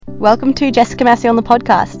Welcome to Jessica Massey on the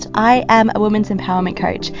podcast. I am a women's empowerment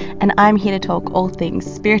coach and I'm here to talk all things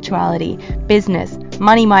spirituality, business,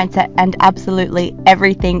 money mindset, and absolutely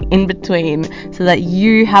everything in between so that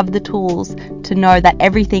you have the tools to know that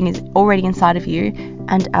everything is already inside of you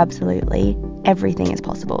and absolutely everything is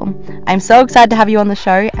possible. I'm so excited to have you on the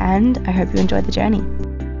show and I hope you enjoy the journey.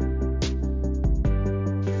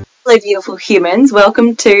 Hello beautiful humans,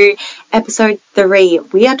 welcome to episode 3.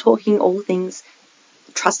 We are talking all things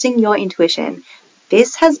trusting your intuition.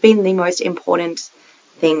 This has been the most important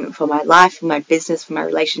thing for my life, for my business, for my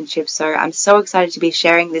relationships. So I'm so excited to be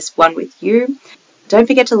sharing this one with you. Don't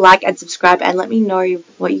forget to like and subscribe and let me know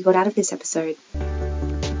what you got out of this episode.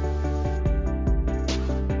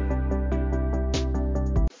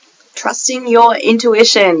 Trusting your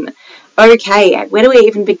intuition. Okay, where do we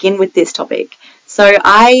even begin with this topic? So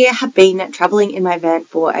I have been traveling in my van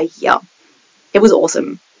for a year. It was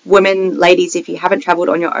awesome. Women, ladies, if you haven't traveled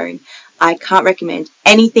on your own, I can't recommend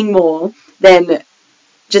anything more than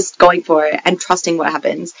just going for it and trusting what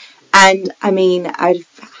happens. And I mean, I've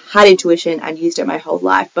had intuition and used it my whole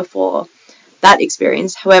life before that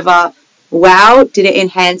experience. However, wow, did it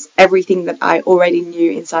enhance everything that I already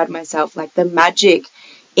knew inside myself, like the magic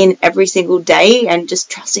in every single day and just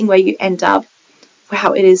trusting where you end up.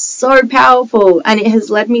 Wow, it is so powerful, and it has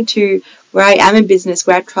led me to where I am in business,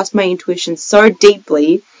 where I trust my intuition so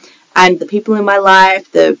deeply, and the people in my life,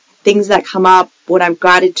 the things that come up, what I'm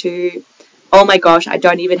guided to, oh my gosh, I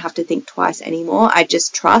don't even have to think twice anymore. I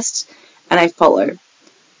just trust and I follow.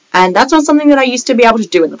 And that's not something that I used to be able to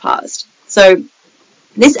do in the past. So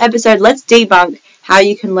this episode, let's debunk how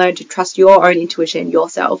you can learn to trust your own intuition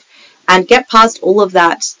yourself and get past all of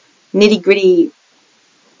that nitty-gritty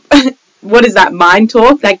what is that mind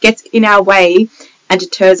talk that gets in our way and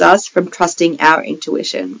deters us from trusting our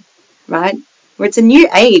intuition, right? Where it's a new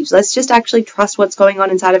age. Let's just actually trust what's going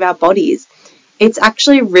on inside of our bodies. It's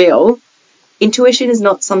actually real. Intuition is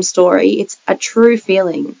not some story. It's a true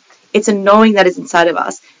feeling. It's a knowing that is inside of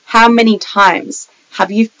us. How many times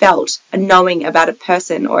have you felt a knowing about a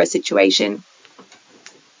person or a situation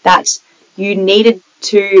that you needed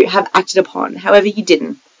to have acted upon? However, you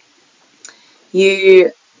didn't.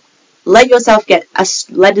 You let yourself get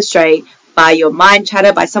led astray by your mind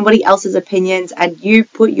chatter, by somebody else's opinions, and you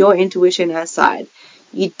put your intuition aside.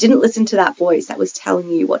 You didn't listen to that voice that was telling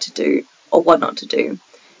you what to do or what not to do.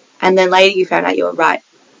 And then later you found out you were right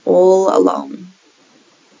all along.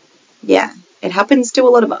 Yeah, it happens to a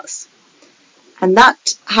lot of us. And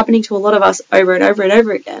that happening to a lot of us over and over and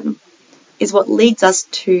over again is what leads us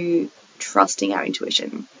to trusting our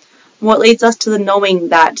intuition. What leads us to the knowing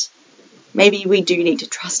that maybe we do need to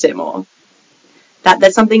trust it more. That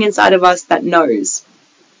there's something inside of us that knows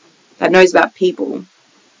about people.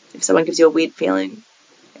 If someone gives you a weird feeling,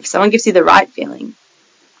 if someone gives you the right feeling,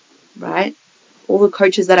 right? All the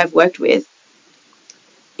coaches that I've worked with,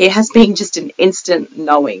 it has been just an instant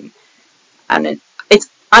knowing. And it's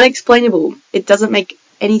unexplainable. It doesn't make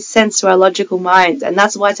any sense to our logical minds. And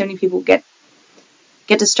that's why so many people get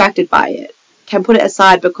distracted by it. Can put it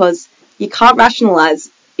aside because you can't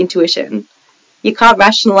rationalize intuition. You can't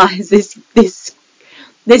rationalize this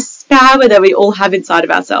power that we all have inside of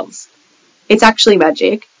ourselves. It's actually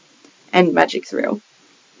magic, and magic's real.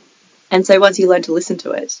 And so once you learn to listen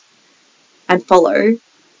to it and follow,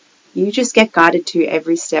 you just get guided to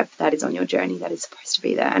every step that is on your journey that is supposed to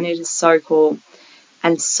be there. And it is so cool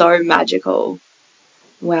and so magical.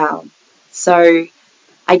 Wow. So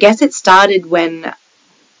I guess it started when,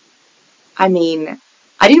 I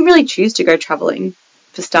didn't really choose to go traveling.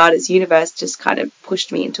 For starters, universe just kind of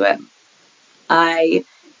pushed me into it. I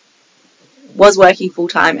was working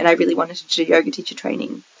full-time and I really wanted to do yoga teacher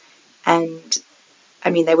training. And,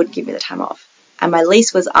 they wouldn't give me the time off. And my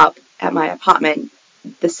lease was up at my apartment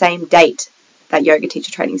the same date that yoga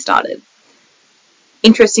teacher training started.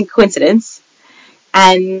 Interesting coincidence.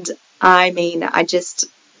 And, I just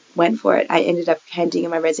went for it. I ended up handing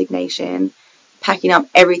in my resignation, packing up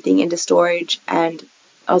everything into storage, and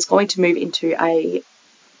I was going to move into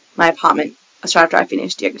my apartment straight after I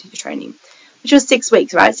finished yoga teacher training, which was 6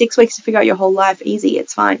 weeks, right? 6 weeks to figure out your whole life. Easy,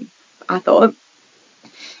 it's fine, I thought.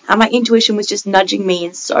 And my intuition was just nudging me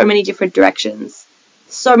in so many different directions.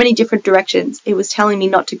 It was telling me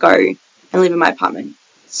not to go and live in my apartment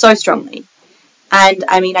so strongly. And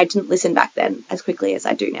I didn't listen back then as quickly as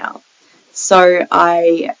I do now. So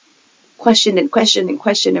I questioned and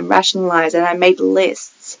rationalized, and I made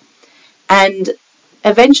lists. And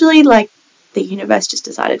eventually, the universe just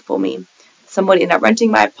decided for me. Somebody ended up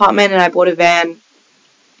renting my apartment and I bought a van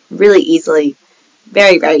really easily.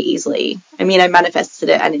 Very, very easily. I manifested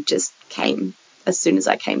it and it just came as soon as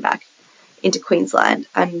I came back. into Queensland.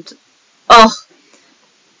 And, oh,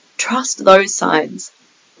 trust those signs.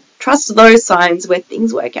 Trust those signs where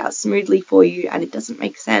things work out smoothly for you and it doesn't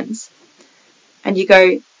make sense. And you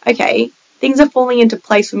go, okay, things are falling into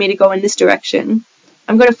place for me to go in this direction.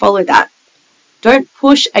 I'm going to follow that. Don't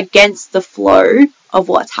push against the flow of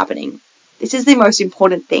what's happening. This is the most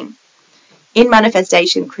important thing. In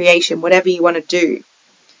manifestation, creation, whatever you want to do,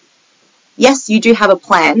 yes, you do have a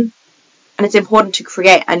plan, and it's important to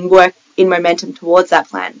create and work in momentum towards that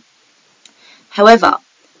plan. However,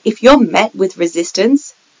 if you're met with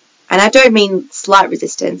resistance, and I don't mean slight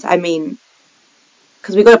resistance, I mean,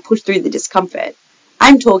 because we've got to push through the discomfort.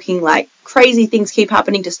 I'm talking like crazy things keep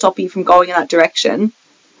happening to stop you from going in that direction.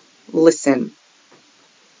 Listen.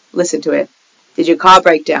 Listen to it. Did your car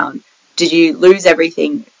break down? Did you lose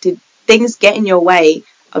everything? Did things get in your way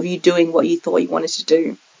of you doing what you thought you wanted to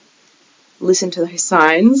do? Listen to those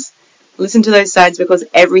signs. Listen to those signs because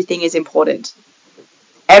everything is important.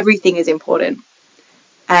 Everything is important.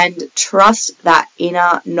 And trust that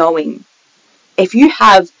inner knowing. If you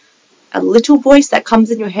have a little voice that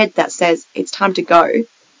comes in your head that says it's time to go,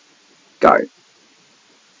 go.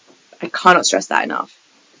 I cannot stress that enough.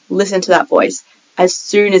 Listen to that voice as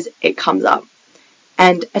soon as it comes up.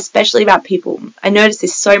 And especially about people. I notice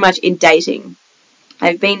this so much in dating.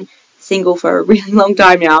 I've been single for a really long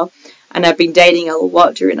time now, and I've been dating a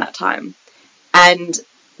lot during that time. And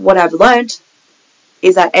what I've learned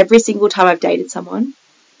is that every single time I've dated someone,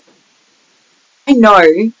 I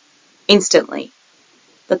know instantly.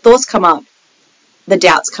 The thoughts come up, the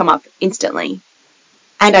doubts come up instantly,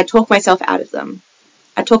 and I talk myself out of them.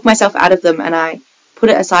 I talk myself out of them and I put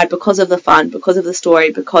it aside because of the fun, because of the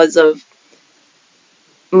story, because of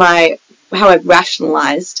how I've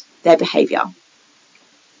rationalized their behavior.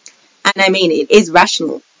 And I mean, it is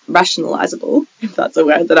rationalizable, if that's a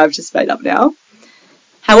word that I've just made up now.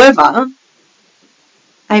 However,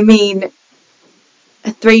 I mean,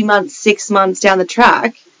 3 months, 6 months down the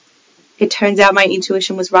track, it turns out my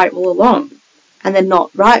intuition was right all along, and they're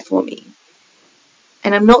not right for me.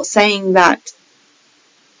 And I'm not saying that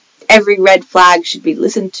every red flag should be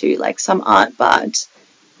listened to, like some aren't, but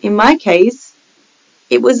in my case,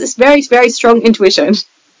 it was this very, very strong intuition.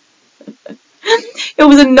 It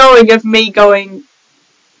was a knowing of me going,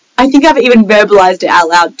 I think I've even verbalized it out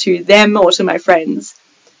loud to them or to my friends.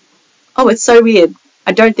 Oh, it's so weird.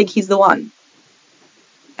 I don't think he's the one.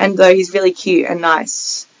 And though he's really cute and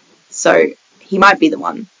nice, so he might be the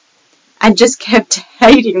one. And just kept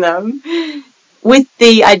hating them with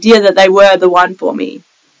the idea that they were the one for me.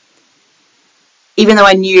 Even though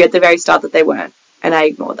I knew at the very start that they weren't. And I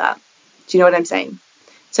ignored that. Do you know what I'm saying?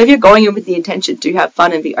 So if you're going in with the intention to have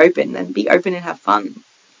fun and be open, then be open and have fun.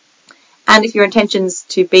 And if your intention's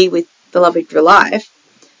to be with the love of your life,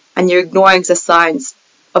 and you're ignoring the signs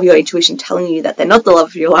of your intuition telling you that they're not the love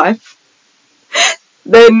of your life,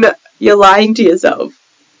 then you're lying to yourself.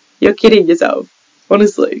 You're kidding yourself.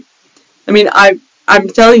 Honestly. I mean, I'm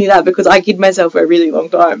telling you that because I kid myself for a really long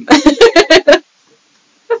time.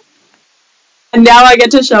 And now I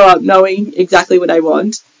get to show up knowing exactly what I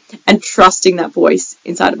want and trusting that voice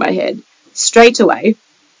inside of my head. Straight away.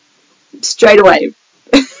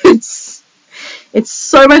 It's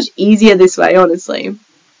so much easier this way, honestly.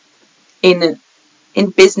 In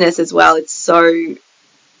business as well,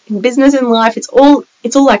 in business and life, it's all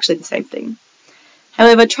actually the same thing.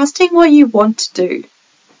 However, trusting what you want to do,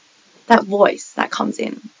 that voice that comes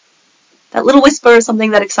in, that little whisper of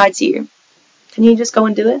something that excites you, can you just go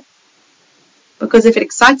and do it? Because if it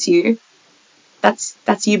excites you,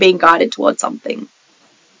 that's you being guided towards something,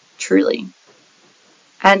 truly.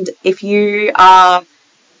 And if you are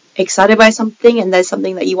excited by something and there's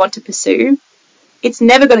something that you want to pursue, it's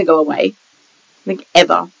never going to go away, like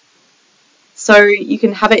ever. So you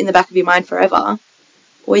can have it in the back of your mind forever,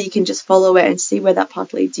 or you can just follow it and see where that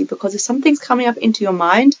path leads you. Because if something's coming up into your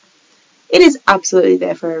mind, it is absolutely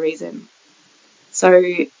there for a reason. So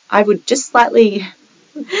I would just slightly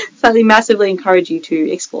massively encourage you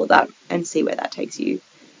to explore that and see where that takes you.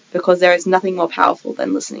 Because there is nothing more powerful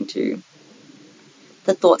than listening to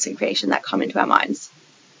the thoughts and creation that come into our minds.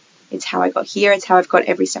 It's how I got here. It's how I've got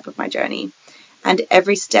every step of my journey. And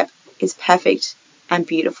every step is perfect and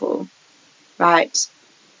beautiful. Right?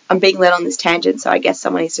 I'm being led on this tangent, so I guess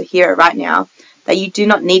someone needs to hear it right now, that you do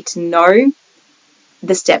not need to know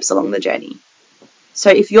the steps along the journey. So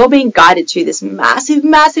if you're being guided to this massive,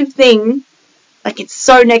 massive thing, like it's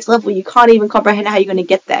so next level, you can't even comprehend how you're going to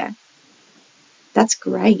get there, that's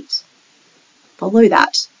great. Follow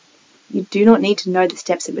that. You do not need to know the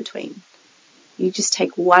steps in between. You just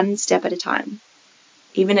take one step at a time,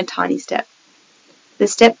 even a tiny step.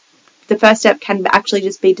 The the first step can actually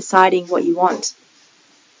just be deciding what you want,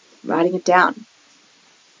 writing it down.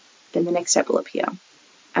 Then the next step will appear,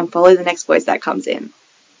 and follow the next voice that comes in.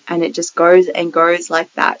 And it just goes and goes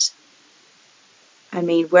like that. I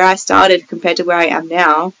mean, where I started compared to where I am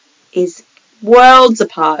now is worlds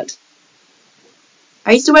apart.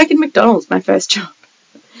 I used to work in McDonald's, my first job.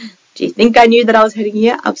 Do you think I knew that I was heading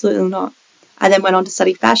here? Absolutely not. I then went on to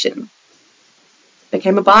study fashion,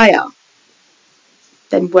 became a buyer,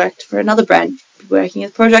 then worked for another brand, working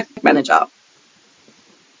as project manager.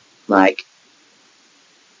 Like,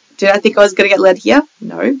 did I think I was going to get led here?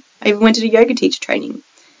 No. I even went to yoga teacher training.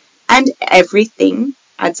 And everything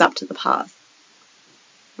adds up to the path,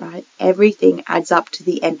 right? Everything adds up to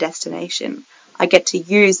the end destination. I get to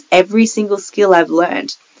use every single skill I've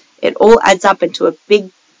learned. It all adds up into a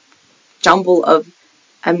big jumble of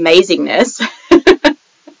amazingness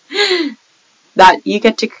that you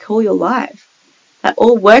get to call your life. That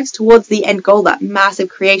all works towards the end goal, that massive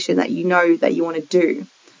creation that you know that you want to do.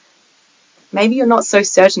 Maybe you're not so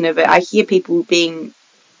certain of it. I hear people being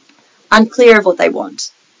unclear of what they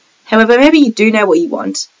want. However, maybe you do know what you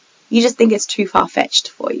want. You just think it's too far-fetched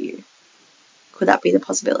for you. Could that be the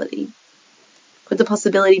possibility? Could the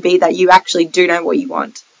possibility be that you actually do know what you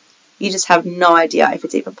want? You just have no idea if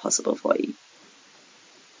it's even possible for you.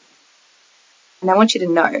 And I want you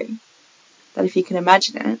to know that if you can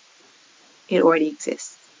imagine it, it already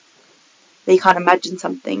exists. That you can't imagine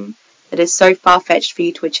something that is so far-fetched for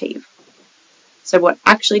you to achieve. So what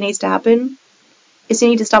actually needs to happen is you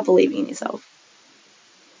need to start believing in yourself.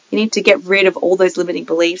 You need to get rid of all those limiting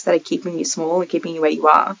beliefs that are keeping you small and keeping you where you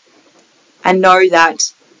are. And know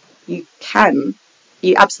that you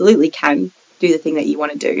absolutely can do the thing that you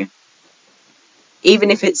want to do.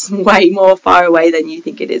 Even if it's way more far away than you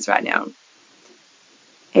think it is right now.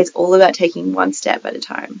 It's all about taking one step at a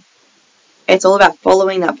time. It's all about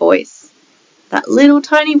following that voice. That little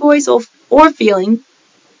tiny voice or a feeling.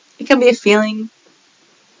 It can be a feeling.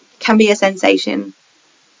 It can be a sensation.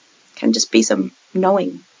 It can just be some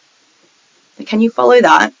knowing. But can you follow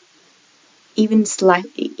that? Even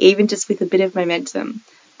slightly. Even just with a bit of momentum.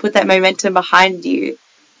 Put that momentum behind you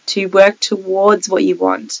to work towards what you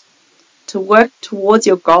want. To work towards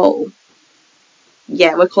your goal.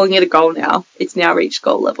 Yeah, we're calling it a goal now. It's now reached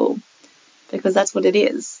goal level. Because that's what it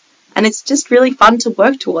is. And it's just really fun to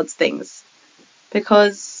work towards things.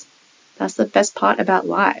 Because that's the best part about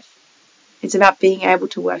life. It's about being able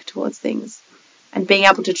to work towards things. And being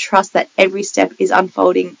able to trust that every step is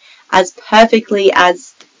unfolding as perfectly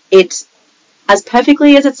as it's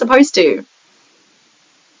supposed to.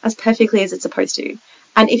 As perfectly as it's supposed to.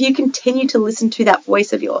 And if you continue to listen to that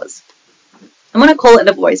voice of yours, I'm going to call it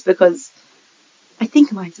a voice because I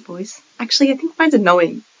think mine's a voice. Actually, I think mine's a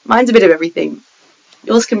knowing. Mine's a bit of everything.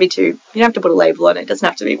 Yours can be too. You don't have to put a label on it. It doesn't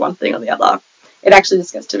have to be one thing or the other. It actually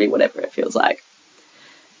just gets to be whatever it feels like.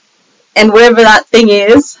 And whatever that thing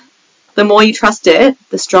is, the more you trust it,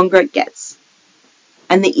 the stronger it gets.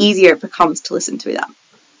 And the easier it becomes to listen to that.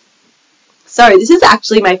 So this is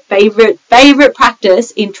actually my favorite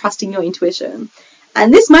practice in trusting your intuition.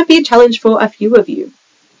 And this might be a challenge for a few of you.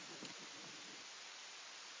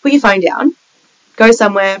 Put your phone down. Go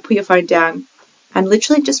somewhere, put your phone down, and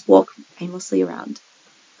literally just walk aimlessly around.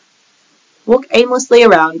 Walk aimlessly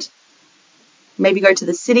around. Maybe go to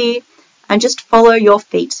the city and just follow your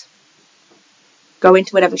feet. Go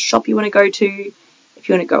into whatever shop you want to go to. If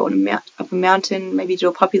you want to go on up a mountain, maybe do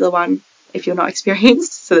a popular one if you're not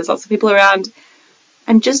experienced, so there's lots of people around.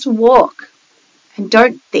 And just walk. And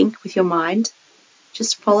don't think with your mind.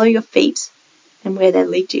 Just follow your feet and where they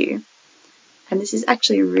lead you. And this is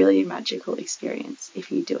actually a really magical experience if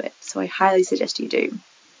you do it. So I highly suggest you do.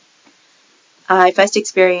 I first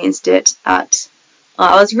experienced it at,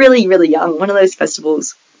 I was really, really young, one of those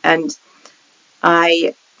festivals. And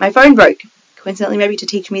my phone broke, coincidentally maybe to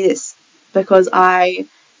teach me this, because I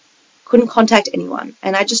couldn't contact anyone.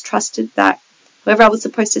 And I just trusted that whoever I was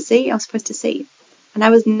supposed to see, I was supposed to see. And I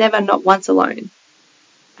was never, not once alone.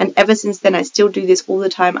 And ever since then, I still do this all the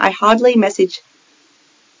time. I hardly message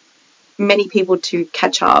many people to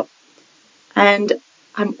catch up, and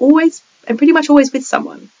I'm pretty much always with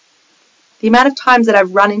someone. The amount of times that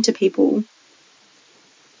I've run into people,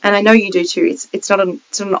 and I know you do too, it's not an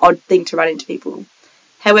odd thing to run into people.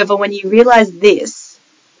 However, when you realize this,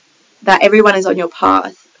 that everyone is on your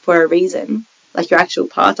path for a reason, like your actual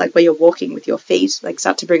path, like where you're walking with your feet, like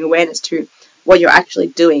start to bring awareness to what you're actually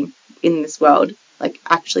doing in this world, like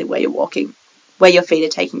actually where you're walking, where your feet are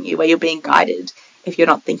taking you, where you're being guided. If you're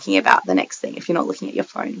not thinking about the next thing, if you're not looking at your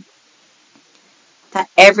phone. That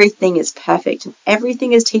everything is perfect and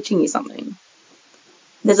everything is teaching you something.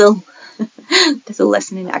 There's a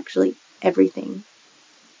lesson in actually everything.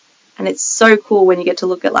 And it's so cool when you get to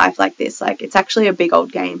look at life like this. Like, it's actually a big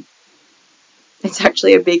old game. It's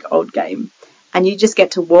actually a big old game. And you just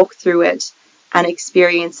get to walk through it and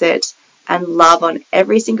experience it and love on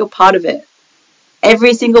every single part of it.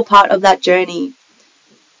 Every single part of that journey.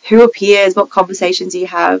 Who appears, what conversations you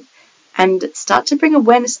have, and start to bring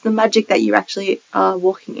awareness to the magic that you actually are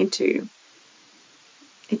walking into.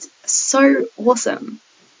 It's so awesome.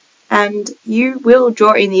 And you will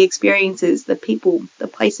draw in the experiences, the people, the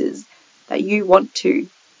places that you want to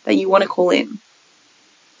call in.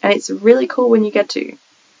 And it's really cool when you get to.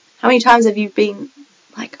 How many times have you been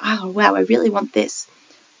like, oh wow, I really want this.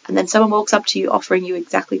 And then someone walks up to you offering you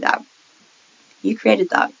exactly that. You created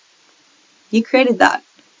that. You created that.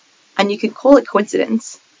 And you can call it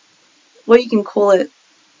coincidence. Or you can call it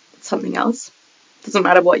something else. Doesn't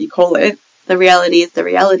matter what you call it. The reality is the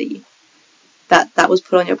reality. That was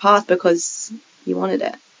put on your path because you wanted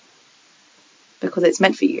it. Because it's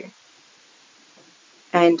meant for you.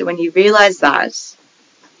 And when you realize that,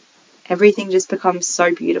 everything just becomes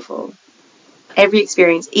so beautiful. Every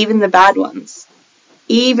experience, even the bad ones.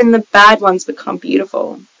 Even the bad ones become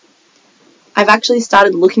beautiful. I've actually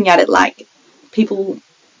started looking at it like people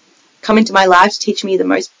come into my life to teach me the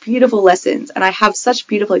most beautiful lessons, and I have such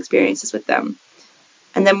beautiful experiences with them.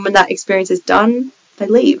 And then when that experience is done, they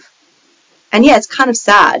leave. And yeah, it's kind of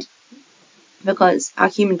sad because our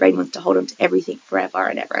human brain wants to hold on to everything forever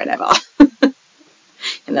and ever and ever.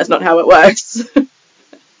 And that's not how it works.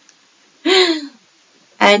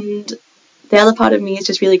 And the other part of me is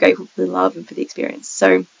just really grateful for the love and for the experience.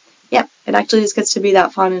 So yeah, it actually just gets to be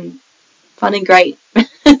that fun and great.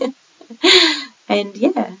 And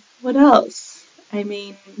yeah, what else? I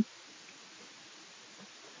mean,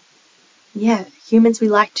 yeah, humans, we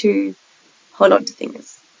like to hold on to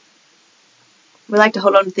things. We like to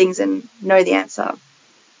hold on to things and know the answer.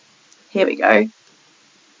 Here we go.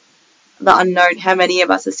 The unknown. How many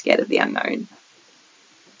of us are scared of the unknown?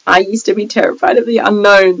 I used to be terrified of the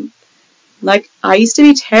unknown. Like, I used to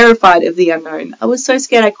be terrified of the unknown. I was so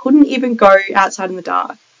scared I couldn't even go outside in the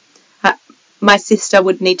dark. My sister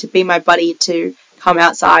would need to be my buddy to come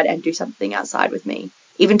outside and do something outside with me.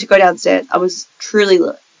 Even to go downstairs, I was truly,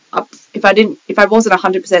 if I wasn't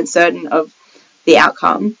 100% certain of the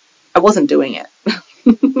outcome, I wasn't doing it.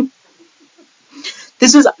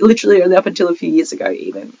 This was literally only up until a few years ago,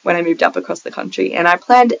 even, when I moved up across the country, and I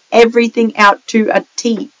planned everything out to a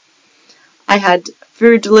T. I had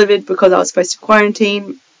food delivered because I was supposed to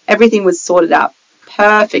quarantine. Everything was sorted out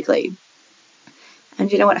perfectly.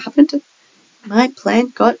 And you know what happened? My plan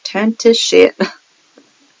got turned to shit.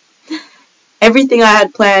 Everything I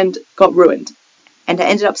had planned got ruined, and I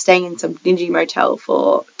ended up staying in some dingy motel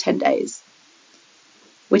for 10 days,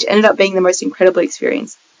 which ended up being the most incredible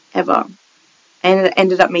experience ever. And I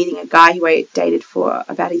ended up meeting a guy who I dated for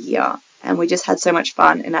about a year, and we just had so much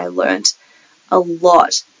fun, and I learnt a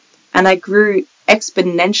lot, and I grew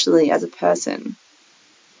exponentially as a person,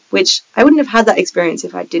 which I wouldn't have had that experience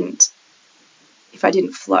if I didn't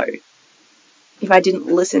flow. If I didn't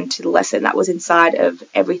listen to the lesson that was inside of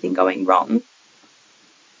everything going wrong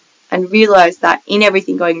and realize that in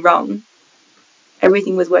everything going wrong,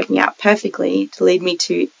 everything was working out perfectly to lead me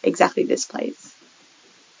to exactly this place.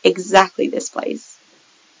 Exactly this place.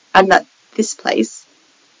 And that this place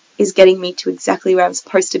is getting me to exactly where I'm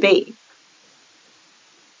supposed to be.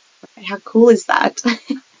 How cool is that?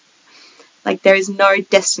 Like, there is no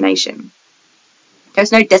destination.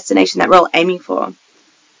 There's no destination that we're all aiming for.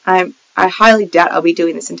 I highly doubt I'll be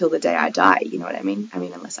doing this until the day I die, you know what I mean? I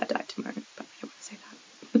mean, unless I die tomorrow, but I don't want to say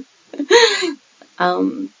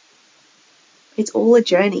that. It's all a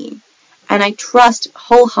journey. And I trust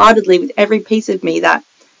wholeheartedly with every piece of me that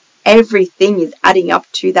everything is adding up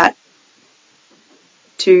to that,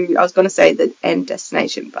 I was going to say the end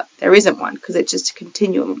destination, but there isn't one, because it's just a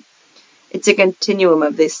continuum. It's a continuum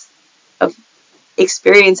of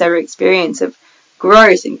experience over experience, of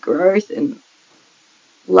growth and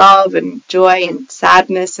love and joy and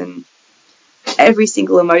sadness and every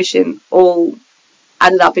single emotion all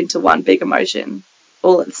added up into one big emotion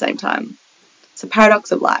all at the same time. It's a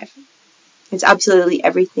paradox of life. It's absolutely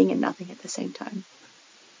everything and nothing at the same time.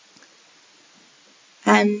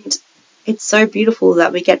 And it's so beautiful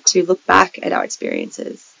that we get to look back at our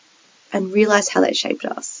experiences and realize how they shaped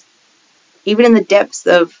us. Even in the depths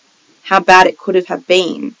of how bad it could have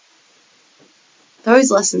been,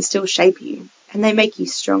 those lessons still shape you. And they make you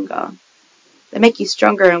stronger. They make you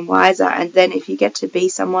stronger and wiser. And then if you get to be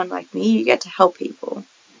someone like me, you get to help people.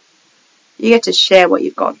 You get to share what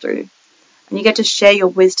you've gone through. And you get to share your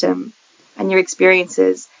wisdom and your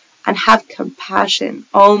experiences and have compassion.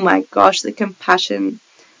 Oh my gosh, the compassion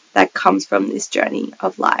that comes from this journey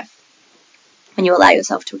of life when you allow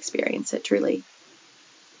yourself to experience it truly.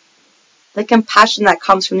 The compassion that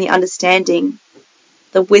comes from the understanding,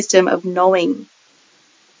 the wisdom of knowing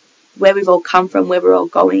where we've all come from, where we're all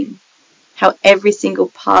going, how every single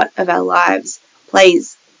part of our lives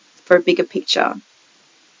plays for a bigger picture.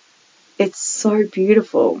 It's so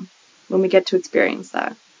beautiful when we get to experience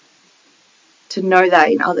that, to know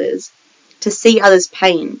that in others, to see others'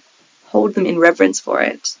 pain, hold them in reverence for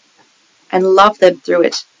it, and love them through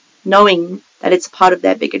it, knowing that it's part of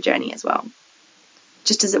their bigger journey as well,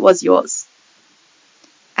 just as it was yours.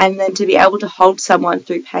 And then to be able to hold someone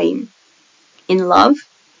through pain in love,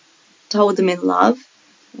 to hold them in love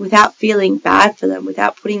without feeling bad for them,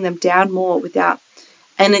 without putting them down more, without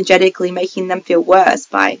energetically making them feel worse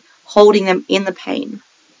by holding them in the pain.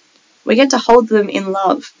 We get to hold them in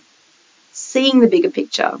love, seeing the bigger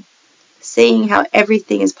picture, seeing how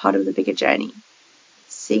everything is part of the bigger journey,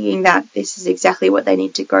 seeing that this is exactly what they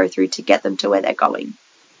need to go through to get them to where they're going.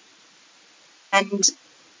 And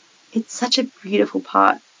it's such a beautiful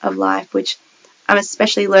part of life, which I'm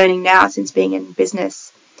especially learning now since being in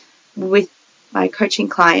business with my coaching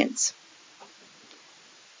clients.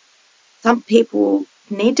 Some people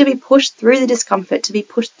need to be pushed through the discomfort, to be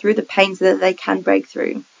pushed through the pain so that they can break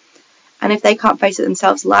through. And if they can't face it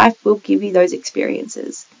themselves, life will give you those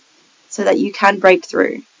experiences so that you can break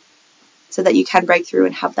through,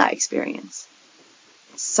 and have that experience.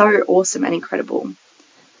 It's so awesome and incredible.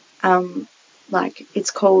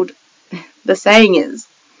 It's called, the saying is,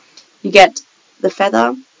 you get the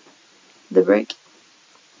feather, the brick,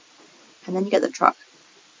 and then you get the truck.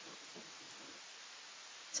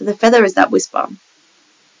 So the feather is that whisper.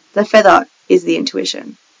 The feather is the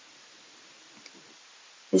intuition.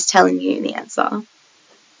 It's telling you the answer.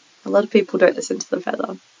 A lot of people don't listen to the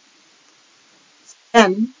feather.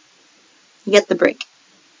 Then you get the brick.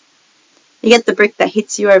 You get the brick that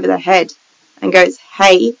hits you over the head and goes,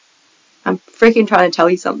 hey, I'm freaking trying to tell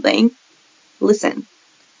you something. Listen.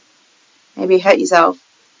 Maybe you hurt yourself.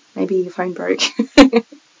 Maybe your phone broke.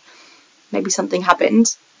 Maybe something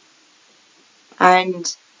happened.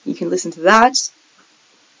 And you can listen to that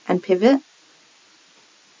and pivot.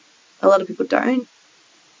 A lot of people don't.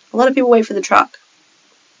 A lot of people wait for the truck.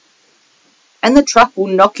 And the truck will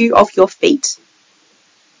knock you off your feet.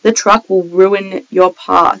 The truck will ruin your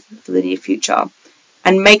path for the near future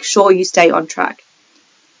and make sure you stay on track.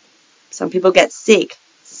 Some people get sick.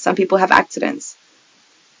 Some people have accidents.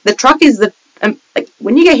 The truck is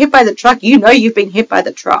when you get hit by the truck, you know you've been hit by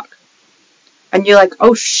the truck. And you're like,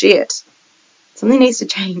 oh shit, something needs to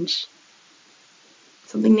change.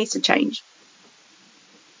 Something needs to change.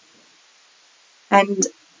 And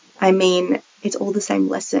I mean, it's all the same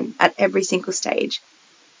lesson at every single stage.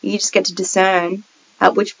 You just get to discern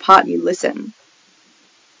at which part you listen.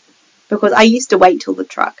 Because I used to wait till the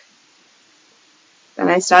truck. Then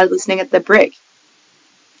I started listening at the brick.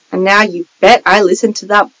 And now you bet I listen to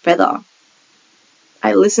that feather.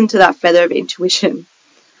 I listen to that feather of intuition.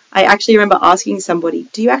 I actually remember asking somebody,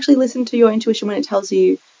 do you actually listen to your intuition when it tells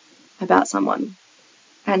you about someone?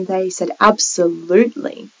 And they said,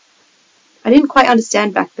 absolutely. I didn't quite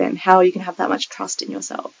understand back then how you can have that much trust in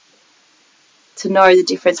yourself. To know the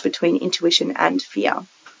difference between intuition and fear.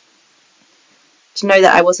 To know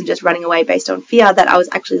that I wasn't just running away based on fear, that I was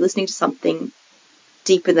actually listening to something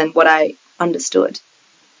deeper than what I understood.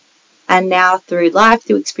 And now through life,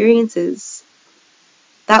 through experiences,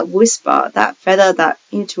 that whisper, that feather, that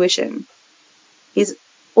intuition is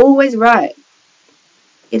always right.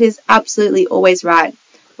 It is absolutely always right.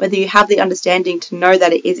 Whether you have the understanding to know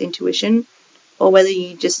that it is intuition or whether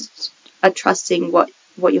you just are trusting what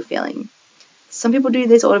you're feeling. Some people do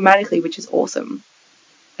this automatically, which is awesome.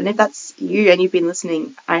 And if that's you and you've been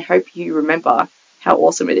listening, I hope you remember how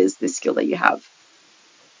awesome it is, this skill that you have.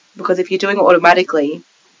 Because if you're doing it automatically,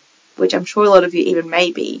 which I'm sure a lot of you even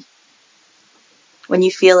may be, when you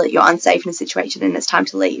feel that you're unsafe in a situation and it's time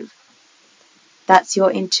to leave, that's your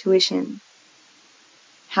intuition.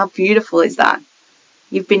 How beautiful is that?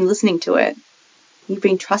 You've been listening to it. You've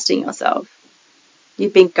been trusting yourself.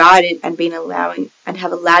 You've been guided and been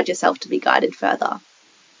have allowed yourself to be guided further.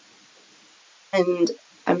 And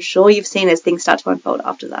I'm sure you've seen as things start to unfold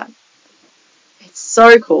after that. It's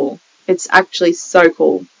so cool. It's actually so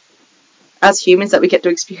cool. As humans that we get to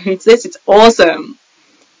experience this, it's awesome.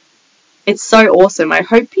 It's so awesome. I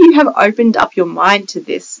hope you have opened up your mind to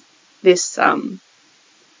this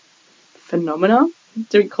phenomena,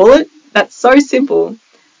 do we call it? That's so simple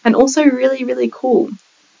and also really, really cool.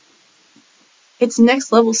 It's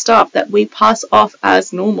next level stuff that we pass off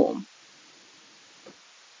as normal.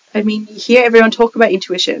 I mean, you hear everyone talk about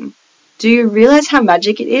intuition. Do you realize how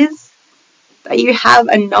magic it is? That you have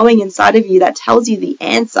a knowing inside of you that tells you the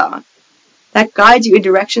answer, that guides you in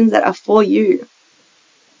directions that are for you.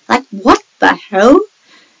 Like, what the hell?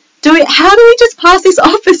 How do we just pass this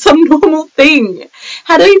off as some normal thing?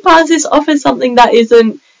 How do we pass this off as something that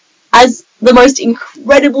isn't as the most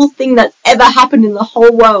incredible thing that's ever happened in the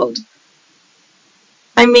whole world?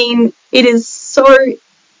 I mean, it's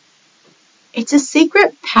a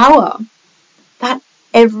secret power that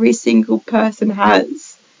every single person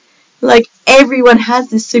has. Like, everyone has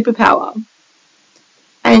this superpower.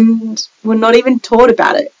 And we're not even taught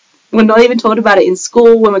about it. We're not even taught about it in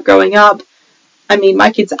school when we're growing up. I mean,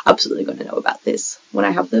 my kids are absolutely going to know about this when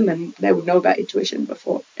I have them, and they would know about intuition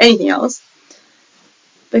before anything else.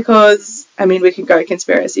 Because, I mean, we could go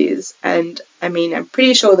conspiracies, and I mean, I'm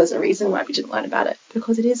pretty sure there's a reason why we didn't learn about it.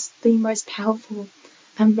 Because it is the most powerful,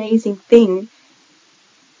 amazing thing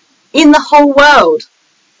in the whole world.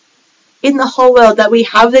 In the whole world, that we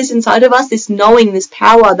have this inside of us, this knowing, this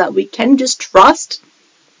power that we can just trust.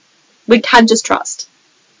 We can just trust.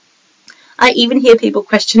 I even hear people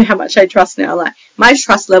question how much I trust now. Like, my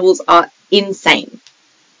trust levels are insane.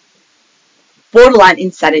 Borderline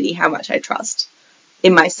insanity how much I trust.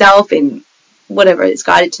 In myself, in whatever is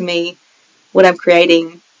guided to me, what I'm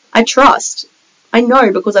creating. I trust. I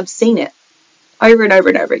know because I've seen it over and over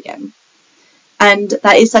and over again. And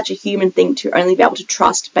that is such a human thing to only be able to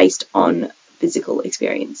trust based on physical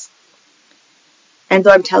experience. And though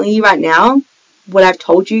I'm telling you right now, what I've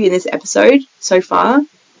told you in this episode so far,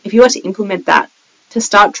 if you are to implement that, to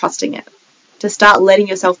start trusting it, to start letting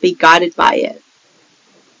yourself be guided by it,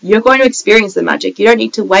 you're going to experience the magic. You don't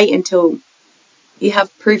need to wait until you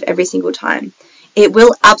have proof every single time. It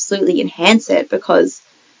will absolutely enhance it, because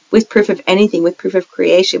with proof of anything, with proof of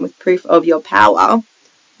creation, with proof of your power,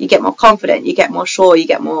 you get more confident, you get more sure, you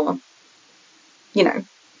get more,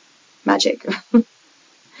 magic.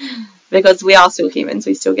 Because we are still humans,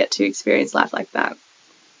 we still get to experience life like that.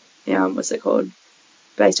 What's it called?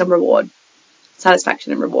 Based on reward.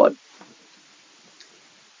 Satisfaction and reward.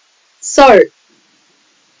 So,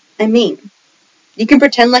 I mean, you can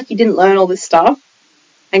pretend like you didn't learn all this stuff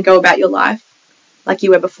and go about your life like you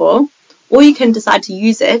were before, or you can decide to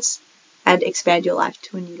use it and expand your life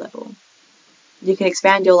to a new level. You can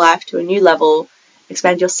expand your life to a new level,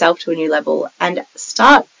 expand yourself to a new level, and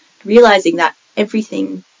start realizing that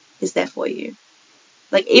everything is there for you.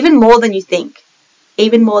 Like, even more than you think.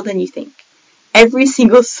 Even more than you think. Every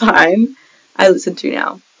single sign I listen to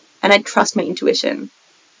now. And I trust my intuition.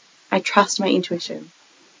 I trust my intuition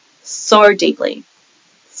so deeply.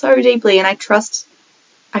 So deeply. And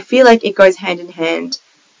I feel like it goes hand in hand.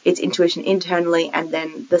 It's intuition internally and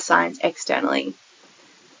then the signs externally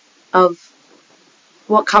of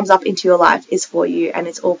what comes up into your life is for you, and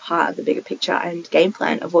it's all part of the bigger picture and game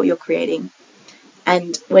plan of what you're creating.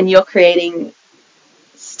 And when you're creating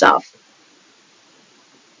stuff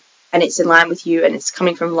and it's in line with you and it's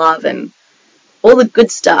coming from love and all the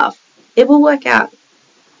good stuff, it will work out.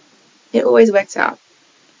 It always works out.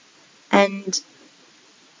 And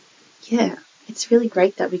yeah, it's really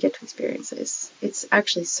great that we get to experience this. It's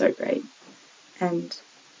actually so great. And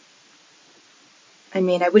I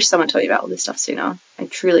mean, I wish someone told me about all this stuff sooner. I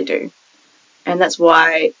truly do. And that's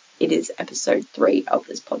why it is episode 3 of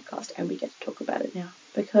this podcast and we get to talk about it now.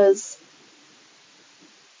 Because,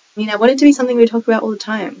 I want it to be something we talk about all the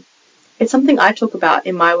time. It's something I talk about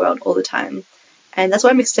in my world all the time. And that's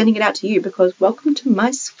why I'm extending it out to you, because welcome to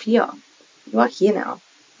my sphere. You are here now.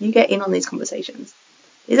 You get in on these conversations.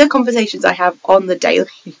 These are conversations I have on the daily.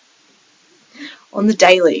 On the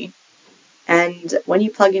daily. And when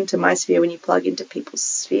you plug into my sphere, when you plug into people's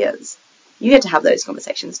spheres, you get to have those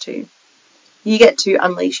conversations too. You get to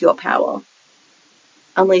unleash your power,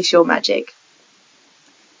 unleash your magic,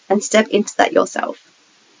 and step into that yourself.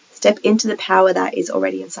 Step into the power that is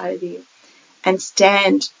already inside of you and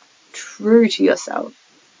stand true to yourself.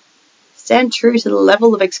 Stand true to the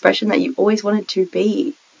level of expression that you always wanted to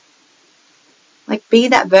be. Like, be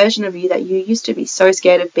that version of you that you used to be so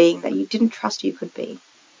scared of being that you didn't trust you could be.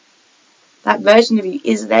 That version of you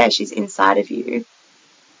is there. She's inside of you.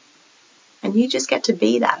 And you just get to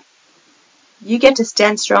be that. You get to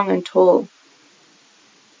stand strong and tall.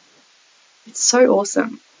 It's so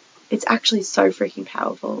awesome. It's actually so freaking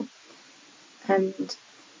powerful. And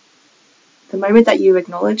the moment that you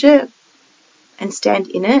acknowledge it and stand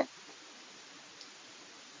in it,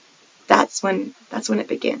 that's when it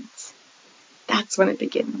begins. That's when it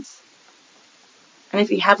begins. And if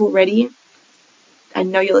you have already, I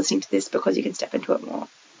know you're listening to this because you can step into it more.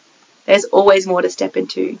 There's always more to step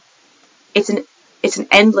into. It's an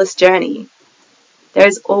endless journey. There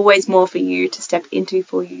is always more for you to step into,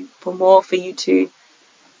 for more for you to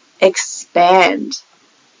expand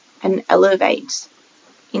and elevate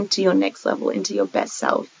into your next level, into your best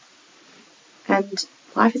self. And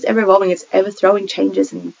life is ever evolving. It's ever throwing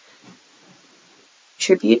changes and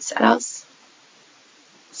tributes at us.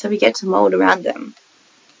 So we get to mold around them.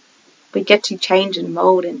 We get to change and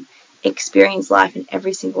mold and experience life in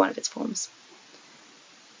every single one of its forms.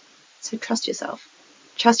 So trust yourself.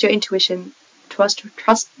 Trust your intuition. Trust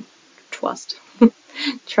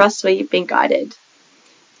where you've been guided.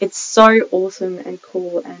 It's so awesome and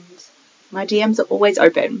cool, and my DMs are always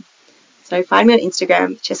open. So find me on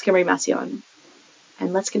Instagram, Jessica Marie Massillon,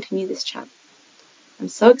 and let's continue this chat. I'm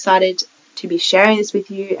so excited to be sharing this with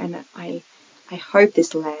you, and I hope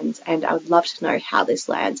this lands, and I would love to know how this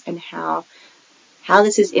lands and how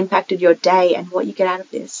this has impacted your day and what you get out of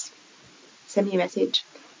this. Send me a message.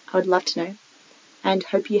 I would love to know. And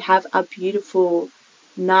hope you have a beautiful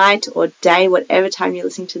night or day, whatever time you're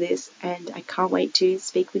listening to this, and I can't wait to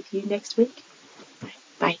speak with you next week.